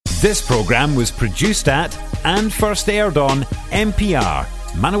This programme was produced at and first aired on MPR,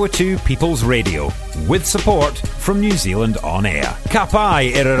 Manawatu People's Radio, with support from New Zealand On Air. Ka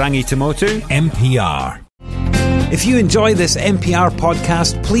pai Irarangi Tamotu, MPR. If you enjoy this MPR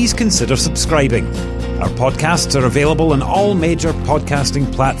podcast, please consider subscribing. Our podcasts are available on all major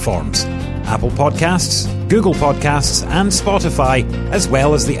podcasting platforms: Apple Podcasts, Google Podcasts and Spotify, as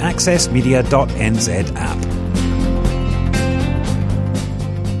well as the accessmedia.nz app.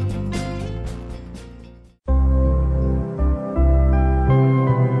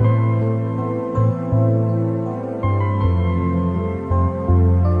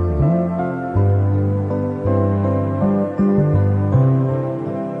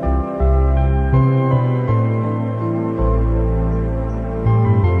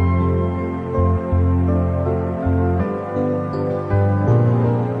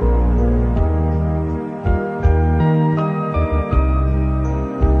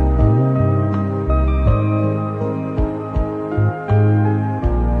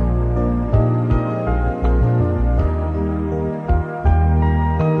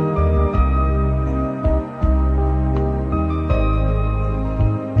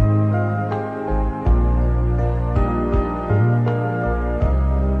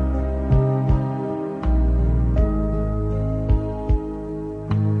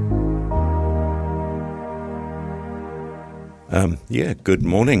 Good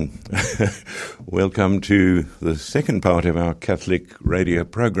morning. Welcome to the second part of our Catholic radio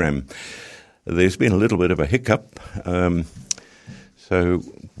program. There's been a little bit of a hiccup, so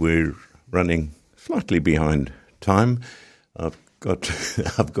we're running slightly behind time. I've got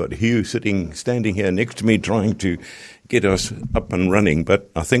Hugh standing here next to me trying to get us up and running, but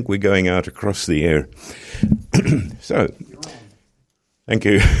I think we're going out across the air. So, thank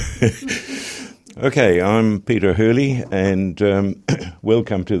you. Okay, I'm Peter Hurley, and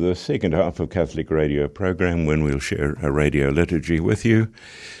welcome to the second half of Catholic Radio program, when we'll share a radio liturgy with you.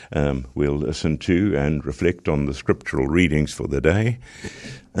 We'll listen to and reflect on the scriptural readings for the day.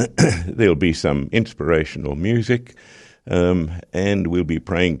 There'll be some inspirational music, and we'll be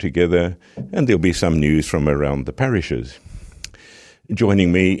praying together, and there'll be some news from around the parishes.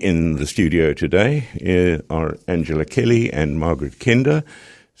 Joining me in the studio today are Angela Kelly and Margaret Kender.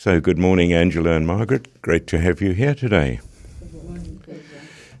 So good morning, Angela and Margaret. Great to have you here today. Good morning, pleasure.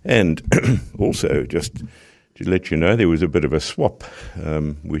 And also, just to let you know, there was a bit of a swap.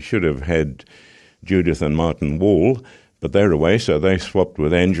 We should have had Judith and Martin Wall, but they're away, so they swapped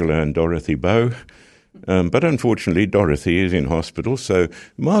with Angela and Dorothy Bowe. But unfortunately, Dorothy is in hospital, so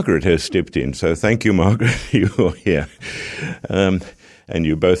Margaret has stepped in. So thank you, Margaret, you're here. And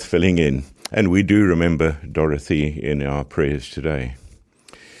you're both filling in. And we do remember Dorothy in our prayers today.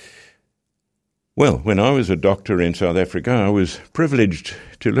 Well, when I was a doctor in South Africa, I was privileged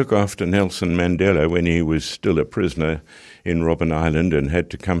to look after Nelson Mandela when he was still a prisoner in Robben Island and had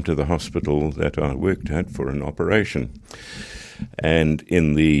to come to the hospital that I worked at for an operation. And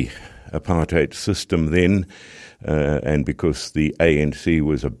in the apartheid system then, and because the ANC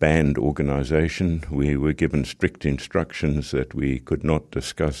was a banned organisation, we were given strict instructions that we could not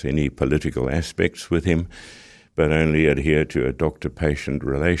discuss any political aspects with him, but only adhere to a doctor-patient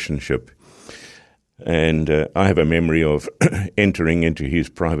relationship. And I have a memory of entering into his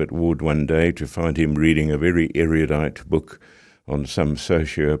private ward one day to find him reading a very erudite book on some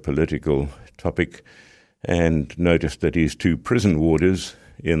socio-political topic, and noticed that his two prison warders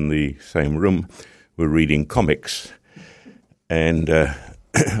in the same room were reading comics. And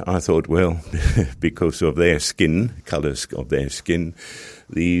I thought, well, because of their skin, colours of their skin,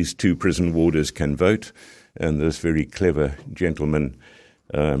 these two prison warders can vote, and this very clever gentleman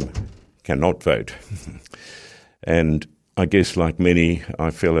cannot vote. And I guess, like many, I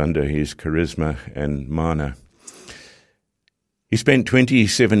fell under his charisma and mana. He spent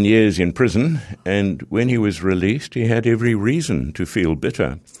 27 years in prison, and when he was released, he had every reason to feel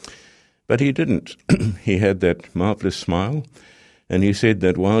bitter. But he didn't. He had that marvellous smile, and he said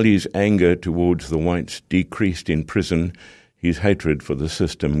that while his anger towards the whites decreased in prison, his hatred for the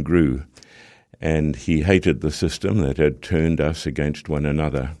system grew. And he hated the system that had turned us against one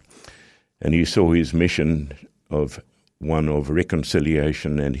another. And he saw his mission of one of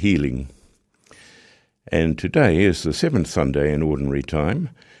reconciliation and healing. And today is the seventh Sunday in Ordinary Time,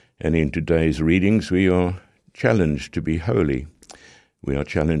 and in today's readings we are challenged to be holy. We are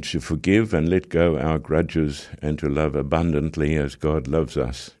challenged to forgive and let go our grudges and to love abundantly as God loves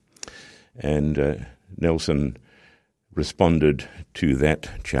us. And Nelson responded to that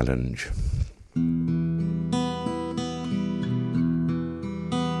challenge.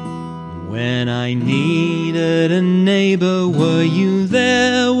 When I needed a neighbor, were you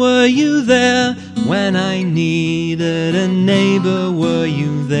there? Were were you there? When I needed a neighbor, were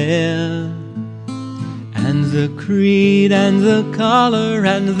you there? And the creed and the color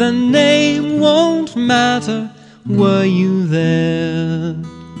and the name won't matter, were you there?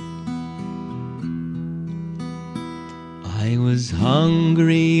 I was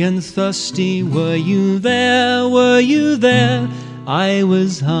hungry and thirsty, were you there? Were you there? I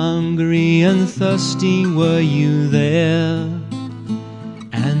was hungry and thirsty, were you there?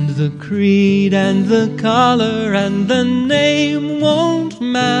 And the creed and the color and the name won't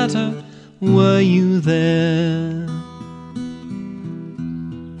matter, were you there?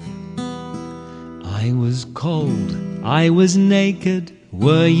 I was cold, I was naked,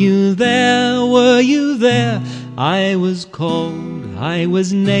 were you there? Were you there? I was cold, I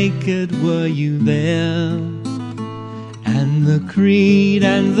was naked, were you there? And the creed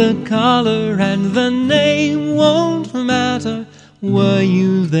and the color and the name won't matter, were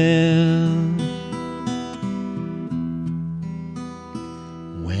you there?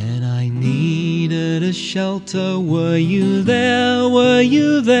 When I needed a shelter, were you there? Were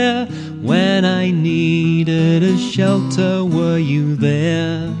you there? When I needed a shelter, were you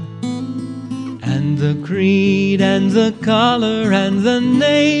there? And the creed and the color and the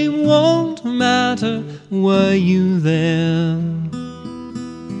name won't matter, were you there?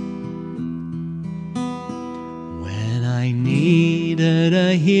 When I needed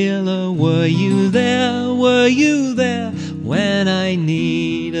a healer, were you there? Were you there? When I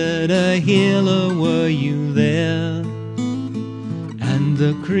needed a healer, were you there? And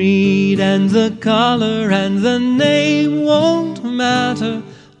the creed and the color and the name won't matter,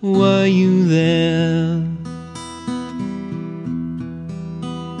 were you there?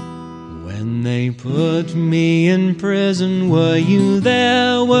 When they put me in prison, were you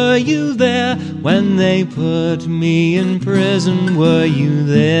there? Were you there? When they put me in prison, were you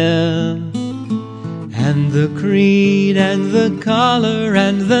there? And the creed and the color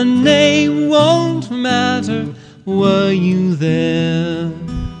and the name won't matter, were you there?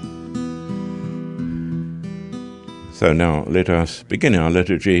 So now let us begin our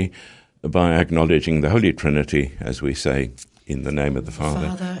liturgy by acknowledging the Holy Trinity, as we say, in the name of the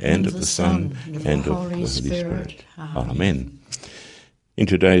Father, and of the Son, and of the Holy Spirit. Amen. In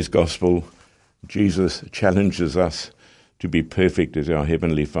today's Gospel, Jesus challenges us to be perfect as our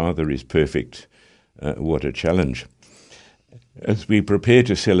Heavenly Father is perfect. What a challenge. As we prepare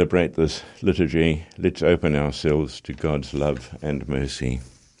to celebrate this liturgy, let's open ourselves to God's love and mercy.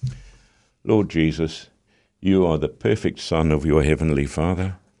 Lord Jesus, you are the perfect Son of your Heavenly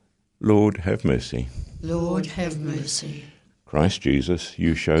Father. Lord, have mercy. Lord, have mercy. Christ Jesus,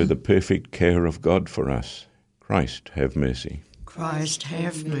 you show the perfect care of God for us. Christ, have mercy. Christ,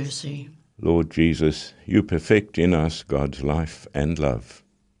 have mercy. Lord Jesus, you perfect in us God's life and love.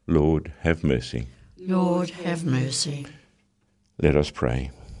 Lord, have mercy. Lord, have mercy. Let us pray.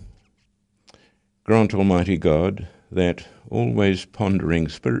 Grant, Almighty God, that, always pondering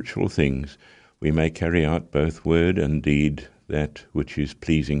spiritual things, we may carry out both word and deed that which is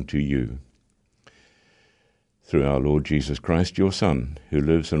pleasing to you. Through our Lord Jesus Christ, your Son, who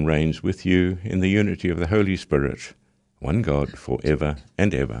lives and reigns with you in the unity of the Holy Spirit, one God, for ever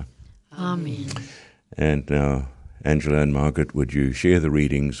and ever. Amen. And now, Angela and Margaret, would you share the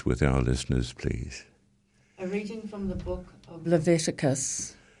readings with our listeners, please? A reading from the book of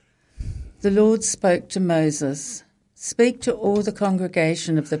Leviticus. The Lord spoke to Moses, "Speak to all the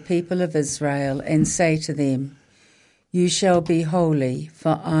congregation of the people of Israel and say to them, You shall be holy,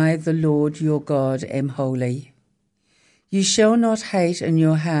 for I, the Lord your God, am holy. You shall not hate in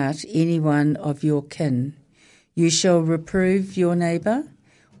your heart any one of your kin. You shall reprove your neighbour,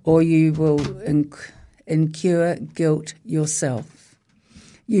 or you will incur guilt yourself.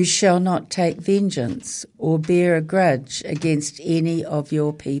 You shall not take vengeance or bear a grudge against any of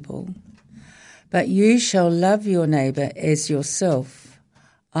your people. But you shall love your neighbour as yourself.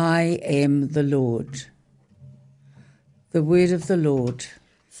 I am the Lord." The word of the Lord.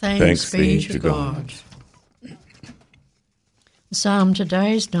 Thanks be to God. Psalm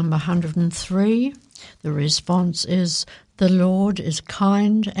today is number 103. The response is, "The Lord is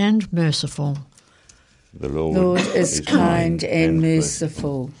kind and merciful." The Lord is kind and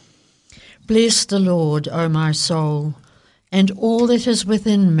merciful. Bless the Lord, O my soul, and all that is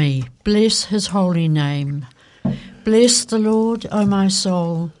within me. Bless his holy name. Bless the Lord, O my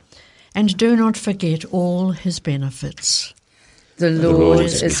soul, and do not forget all his benefits. The Lord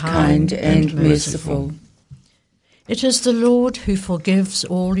is kind and merciful. It is the Lord who forgives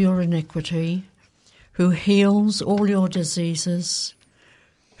all your iniquity, who heals all your diseases,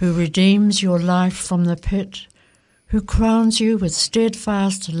 who redeems your life from the pit, who crowns you with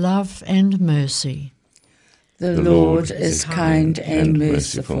steadfast love and mercy. The Lord is kind and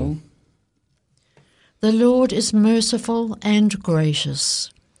merciful. The Lord is merciful and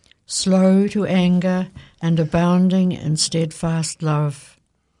gracious, slow to anger and abounding in steadfast love.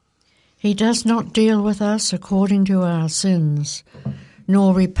 He does not deal with us according to our sins,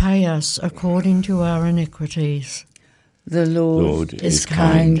 nor repay us according to our iniquities. The Lord is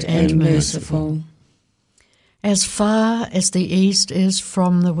kind and merciful. As far as the east is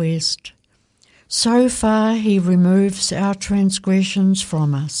from the west, so far he removes our transgressions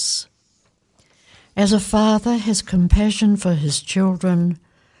from us. As a father has compassion for his children,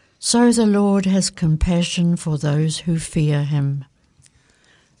 so the Lord has compassion for those who fear him.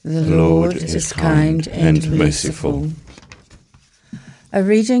 The Lord is kind and merciful. A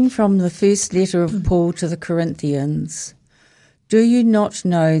reading from the first letter of Paul to the Corinthians. Do you not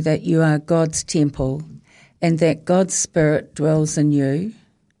know that you are God's temple, and that God's Spirit dwells in you?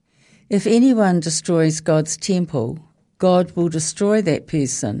 If anyone destroys God's temple, God will destroy that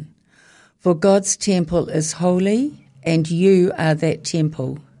person. For God's temple is holy, and you are that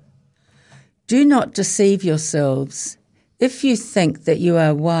temple. Do not deceive yourselves. If you think that you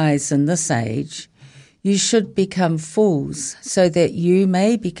are wise in this age, you should become fools, so that you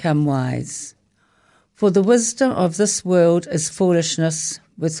may become wise. For the wisdom of this world is foolishness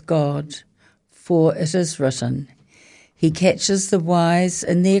with God. For it is written, He catches the wise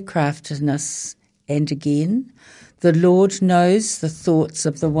in their craftiness. And again, the Lord knows the thoughts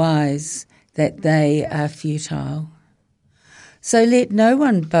of the wise, that they are futile. So let no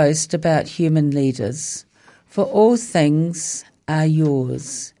one boast about human leaders, for all things are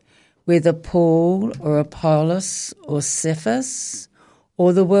yours, whether Paul or Apollos or Cephas,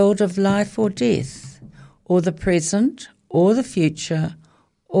 or the world of life or death, or the present or the future,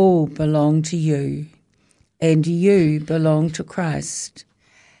 all belong to you, and you belong to Christ,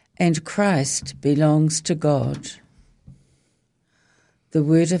 and Christ belongs to God. The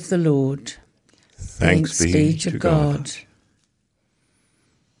word of the Lord. Thanks be to God.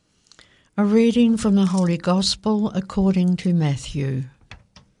 A reading from the Holy Gospel according to Matthew.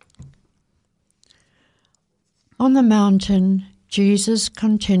 On the mountain, Jesus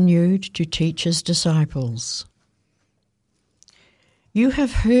continued to teach his disciples. You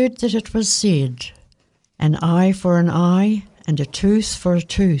have heard that it was said, an eye for an eye and a tooth for a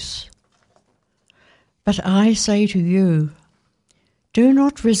tooth. But I say to you, do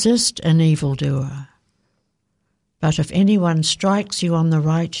not resist an evildoer. But if anyone strikes you on the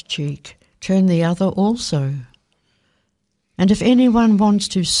right cheek, turn the other also. And if anyone wants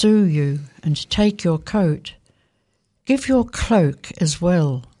to sue you and take your coat, give your cloak as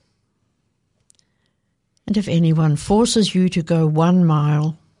well. And if anyone forces you to go 1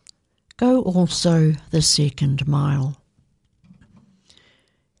 mile, go also the 2nd mile.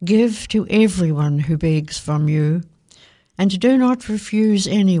 Give to everyone who begs from you, and do not refuse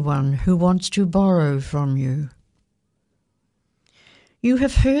anyone who wants to borrow from you. You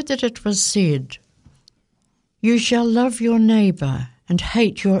have heard that it was said, you shall love your neighbour and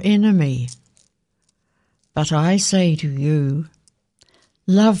hate your enemy. But I say to you,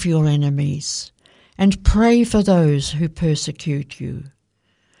 love your enemies and pray for those who persecute you,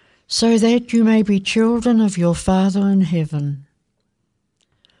 so that you may be children of your Father in heaven.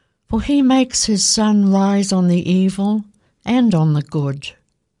 For he makes his sun rise on the evil and on the good,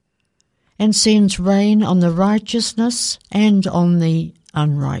 and sends rain on the righteousness and on the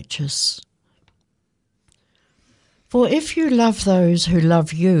unrighteous. For if you love those who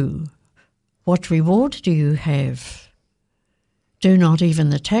love you, what reward do you have? Do not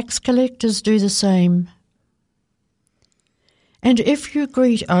even the tax collectors do the same? And if you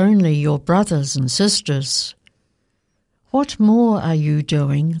greet only your brothers and sisters, what more are you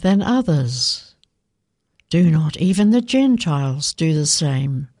doing than others? Do not even the Gentiles do the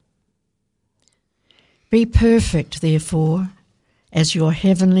same? Be perfect, therefore, as your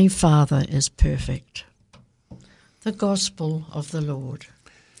heavenly Father is perfect. The Gospel of the Lord.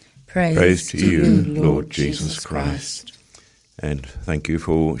 Praise to you, Lord Jesus Christ. And thank you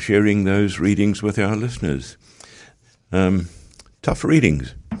for sharing those readings with our listeners. Tough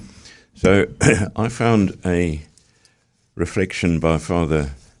readings. So I found a reflection by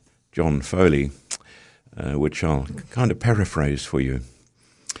Father John Foley, which I'll kind of paraphrase for you.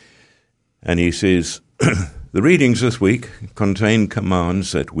 And he says, the readings this week contain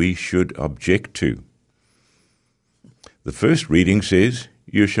commands that we should object to. The first reading says,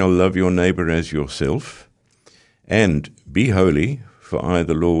 you shall love your neighbour as yourself, and be holy, for I,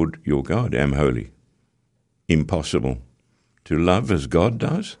 the Lord your God, am holy. Impossible. To love as God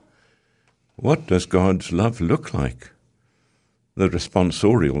does? What does God's love look like? The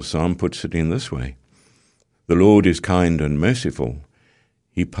responsorial psalm puts it in this way. The Lord is kind and merciful.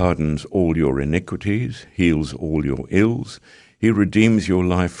 He pardons all your iniquities, heals all your ills. He redeems your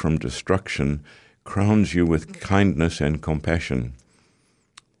life from destruction, crowns you with kindness and compassion.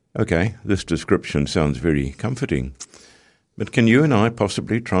 Okay, this description sounds very comforting. But can you and I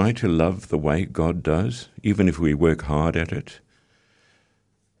possibly try to love the way God does, even if we work hard at it?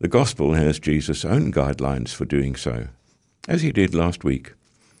 The Gospel has Jesus' own guidelines for doing so, as he did last week.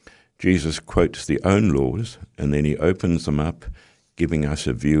 Jesus quotes the own laws, and then he opens them up, giving us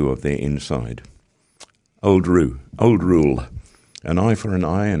a view of their inside. Old rule, an eye for an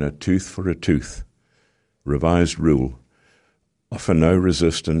eye and a tooth for a tooth. Revised rule, offer no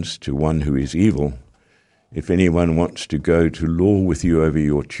resistance to one who is evil. If anyone wants to go to law with you over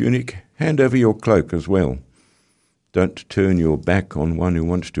your tunic, hand over your cloak as well. Don't turn your back on one who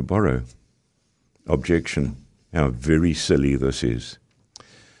wants to borrow. Objection, how very silly this is.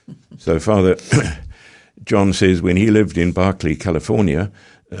 So Father John says when he lived in Berkeley, California,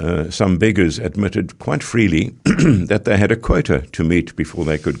 some beggars admitted quite freely that they had a quota to meet before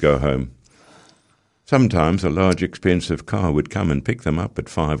they could go home. Sometimes a large expensive car would come and pick them up at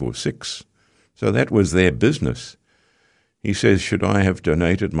 5 or 6. So that was their business. He says, should I have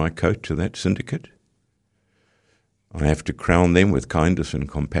donated my coat to that syndicate? I have to crown them with kindness and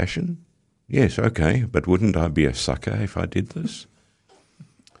compassion? Yes, okay, but wouldn't I be a sucker if I did this?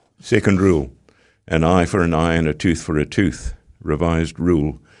 Second rule, an eye for an eye and a tooth for a tooth. Revised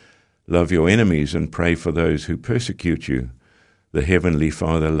rule, love your enemies and pray for those who persecute you. The Heavenly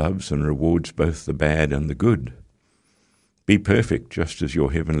Father loves and rewards both the bad and the good. Be perfect just as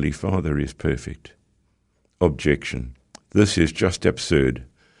your Heavenly Father is perfect. Objection. This is just absurd.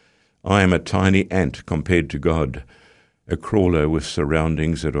 I am a tiny ant compared to God, a crawler with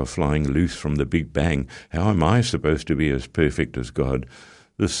surroundings that are flying loose from the Big Bang. How am I supposed to be as perfect as God?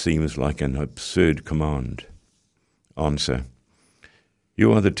 This seems like an absurd command. Answer.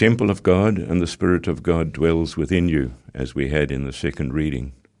 You are the temple of God, and the Spirit of God dwells within you, as we had in the second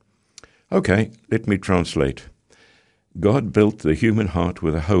reading. Okay, let me translate. God built the human heart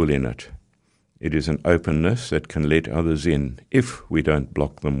with a hole in it. It is an openness that can let others in if we don't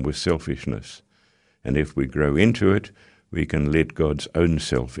block them with selfishness. And if we grow into it, we can let God's own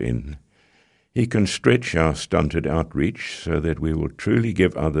self in. He can stretch our stunted outreach so that we will truly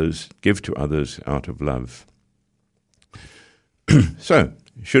give to others out of love. So,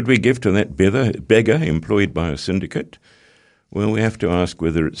 should we give to that beggar employed by a syndicate? Well, we have to ask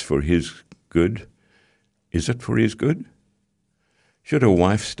whether it's for his good. Is it for his good? Should a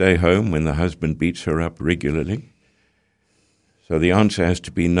wife stay home when the husband beats her up regularly? So the answer has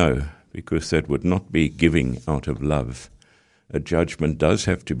to be no, because that would not be giving out of love. A judgment does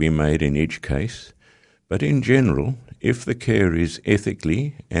have to be made in each case, but in general, if the care is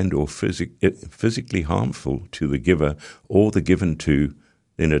ethically and or physically harmful to the giver or the given to,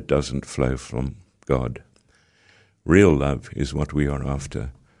 then it doesn't flow from God. Real love is what we are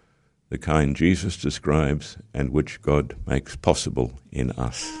after, the kind Jesus describes and which God makes possible in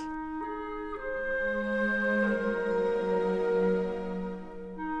us.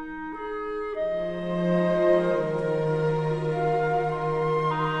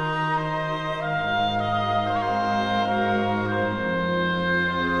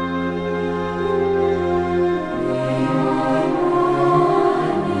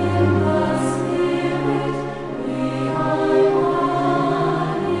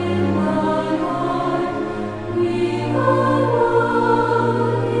 Oh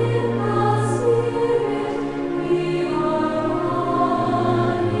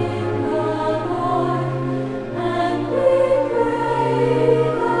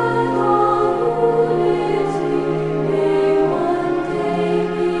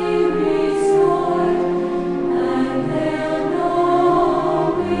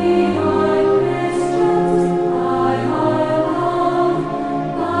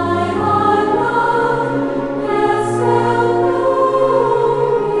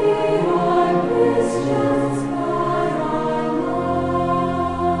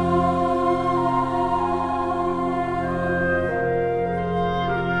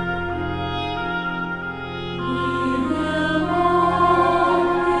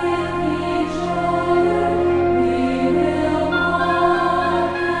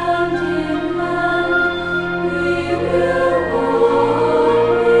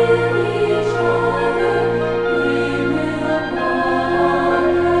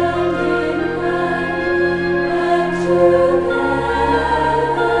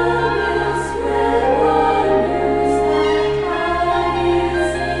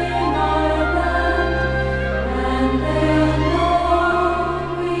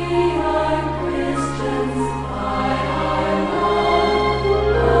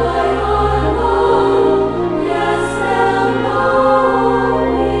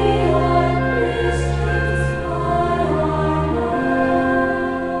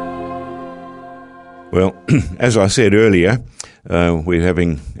Well, as I said earlier, we're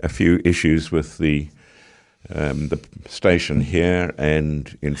having a few issues with the station here,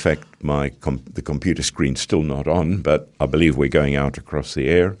 and in fact, the computer screen's still not on, but I believe we're going out across the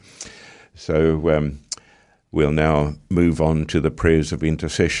air. So we'll now move on to the prayers of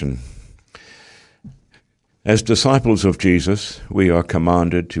intercession. As disciples of Jesus, we are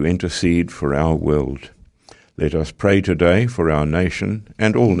commanded to intercede for our world. Let us pray today for our nation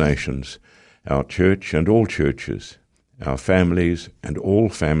and all nations, our church and all churches, our families and all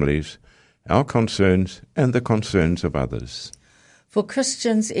families, our concerns and the concerns of others. For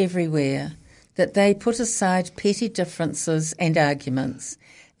Christians everywhere, that they put aside petty differences and arguments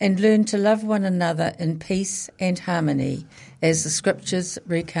and learn to love one another in peace and harmony, as the Scriptures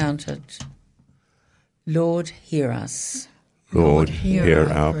recounted. Lord, hear us. Lord, hear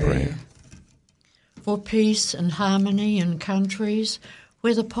our prayer. For peace and harmony in countries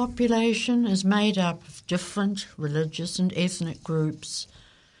where the population is made up of different religious and ethnic groups,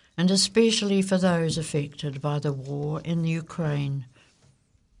 and especially for those affected by the war in Ukraine.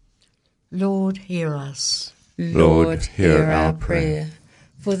 Lord, hear us. Lord, hear our prayer.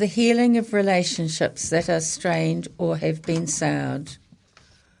 For the healing of relationships that are strained or have been soured.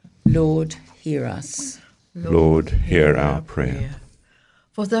 Lord, hear us. Lord, hear our prayer.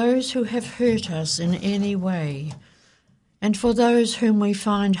 For those who have hurt us in any way, and for those whom we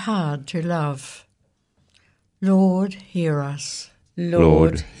find hard to love. Lord, hear us.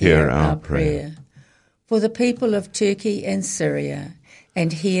 Lord, hear our prayer. For the people of Turkey and Syria,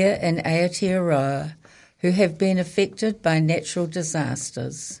 and here in Aotearoa, who have been affected by natural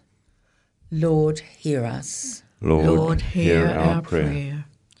disasters. Lord, hear us. Lord, hear our prayer.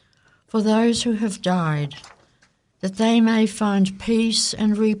 For those who have died, that they may find peace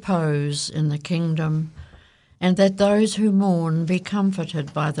and repose in the kingdom, and that those who mourn be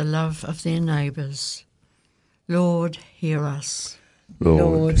comforted by the love of their neighbours. Lord, hear us.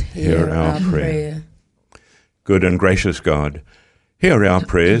 Lord, hear our prayer. Good and gracious God, hear our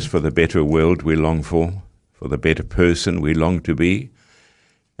prayers for the better world we long for the better person we long to be,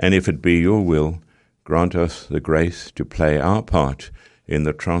 and if it be your will, grant us the grace to play our part in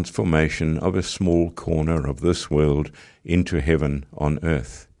the transformation of a small corner of this world into heaven on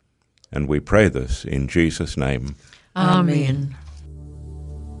earth. And we pray this in Jesus' name. Amen.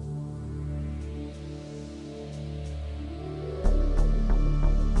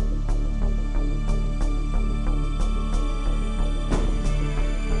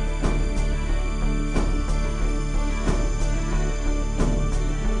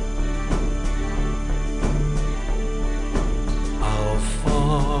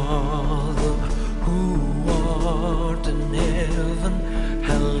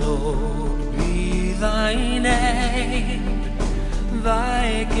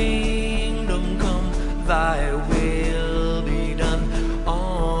 Thy kingdom come, thy will be done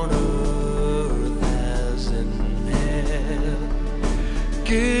on earth as in heaven.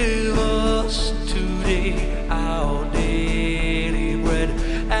 Give us today our daily bread,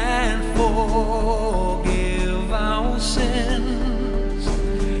 and forgive our sins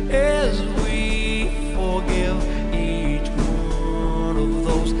as we forgive each one of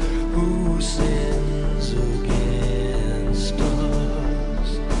those who sins against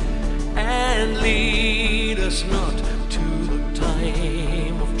us. And lead us not to the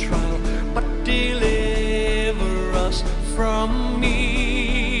time of trial, but deliver us from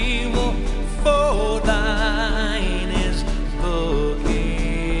evil. For thine is the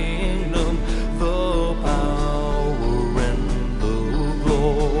kingdom, the power, and the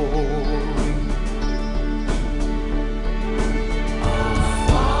glory. Our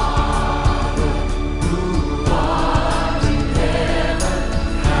Father, who art in heaven,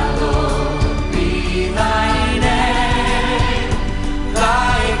 hallowed be thy name.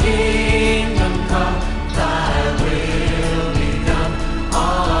 Thy kingdom come, thy will be done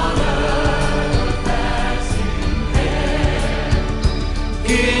on earth as in heaven.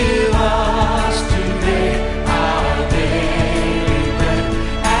 Give us today our daily bread,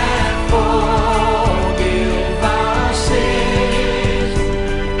 and forgive our sins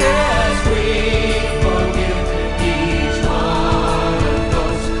as we forgive each one of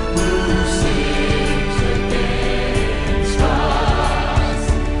those who sins against us.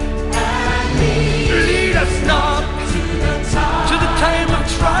 And lead us not to the time of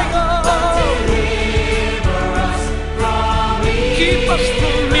trial, but deliver us from evil. Keep us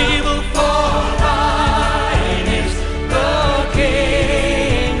from evil.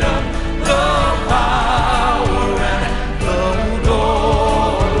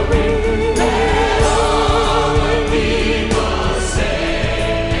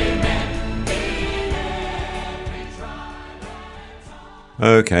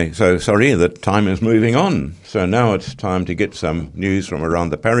 Okay, so sorry that time is moving on. So now it's time to get some news from around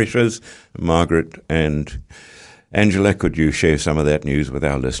the parishes. Margaret and Angela, could you share some of that news with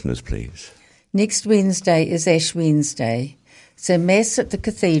our listeners, please? Next Wednesday is Ash Wednesday. So Mass at the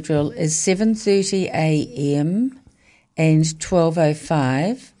Cathedral is 7:30 a.m. and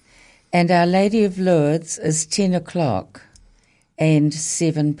 12:05. And Our Lady of Lourdes is 10 o'clock and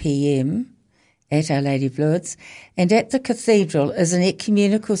 7 p.m. at Our Lady of Lourdes. And at the Cathedral is an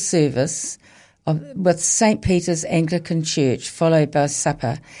ecumenical service with St. Peter's Anglican Church, followed by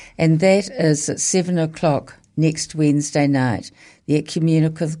supper. And that is at 7 o'clock next Wednesday night, the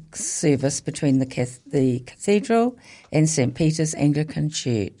ecumenical service between the Cathedral and St. Peter's Anglican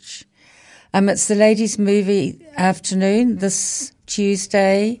Church. It's the ladies' movie afternoon this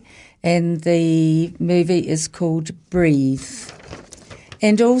Tuesday, and the movie is called Breathe.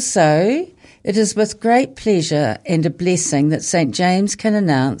 And also, it is with great pleasure and a blessing that St. James can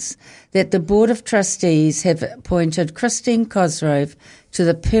announce that the Board of Trustees have appointed Christine Cosgrove to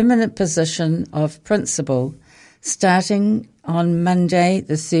the permanent position of Principal, starting on Monday,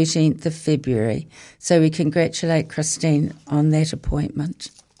 the 13th of February. So we congratulate Christine on that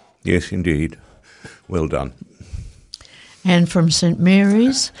appointment. Yes, indeed. Well done. And from St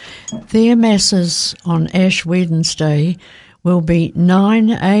Mary's, their masses on Ash Wednesday will be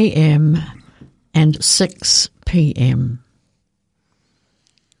 9 a.m. and 6 p.m.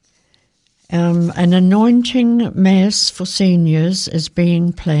 An anointing mass for seniors is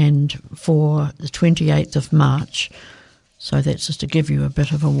being planned for the 28th of March. So that's just to give you a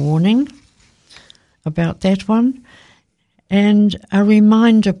bit of a warning about that one. And a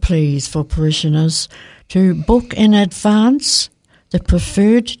reminder, please, for parishioners to book in advance the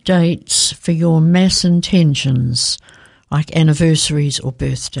preferred dates for your mass intentions, like anniversaries or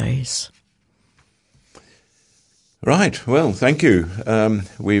birthdays. Right, well, thank you.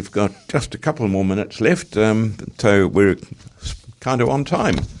 We've got just a couple more minutes left, so we're kind of on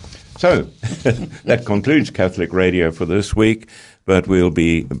time. So that concludes Catholic Radio for this week, but we'll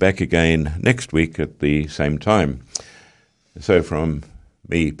be back again next week at the same time. So from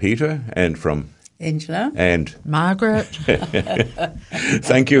me, Peter, and from Angela and Margaret,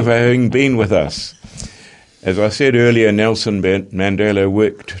 thank you for having been with us. As I said earlier, Nelson Mandela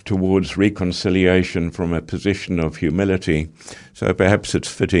worked towards reconciliation from a position of humility, so perhaps it's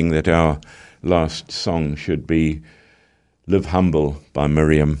fitting that our last song should be Live Humble by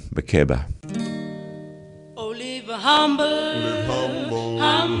Miriam Makeba. Oh, live humble, Live humble,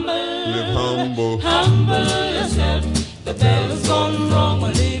 humble, live humble, humble yourself. The bell's gone wrong. Oh,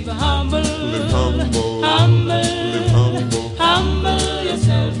 live humble, live humble, humble, live humble. humble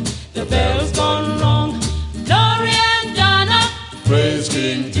yourself. The bell's gone wrong. Glory and honor, Praise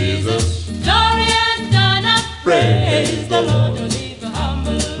King Jesus, glory and honor, praise the Lord. Oh, live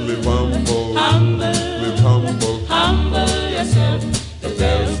humble, live humble, humble, live humble, humble yourself. The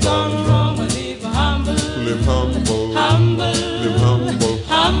bell's gone wrong. Oh, live humble, live humble, humble, live humble.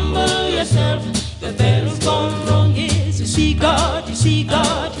 humble yourself. The bell's gone wrong. Yes, you see God, you see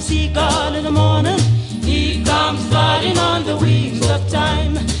God, you see God in the morning. He comes riding on the wings of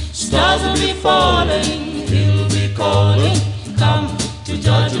time. Stars will be falling, he'll be calling. Come to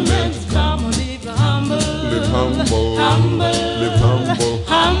judgment, come on, live humble, Live humble, humble, live humble,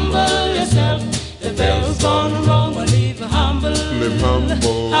 humble yourself. The bell's gone wrong, well, live humble, live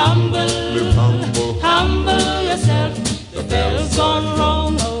humble, humble, live humble. humble yourself. The bell's gone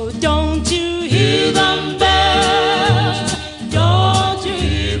wrong. Oh, don't you hear them bells? Don't you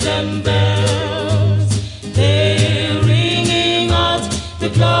hear them bells? They're ringing out the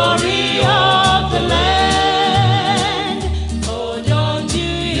glory of the land. Oh, don't you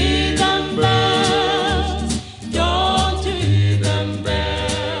hear them bells? Don't you hear them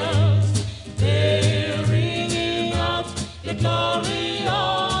bells? They're ringing out the glory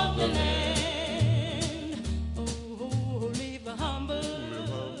of the land. Oh, live humble,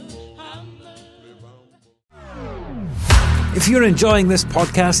 humble. If you're enjoying this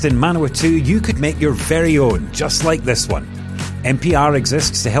podcast in Manawatu, you could make your very own, just like this one. NPR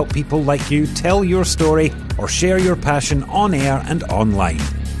exists to help people like you tell your story or share your passion on air and online.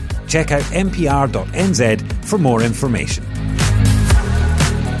 Check out npr.nz for more information.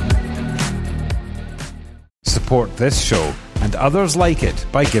 Support this show and others like it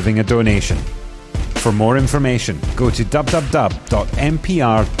by giving a donation. For more information, go to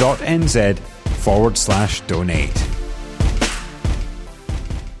www.npr.nz/donate.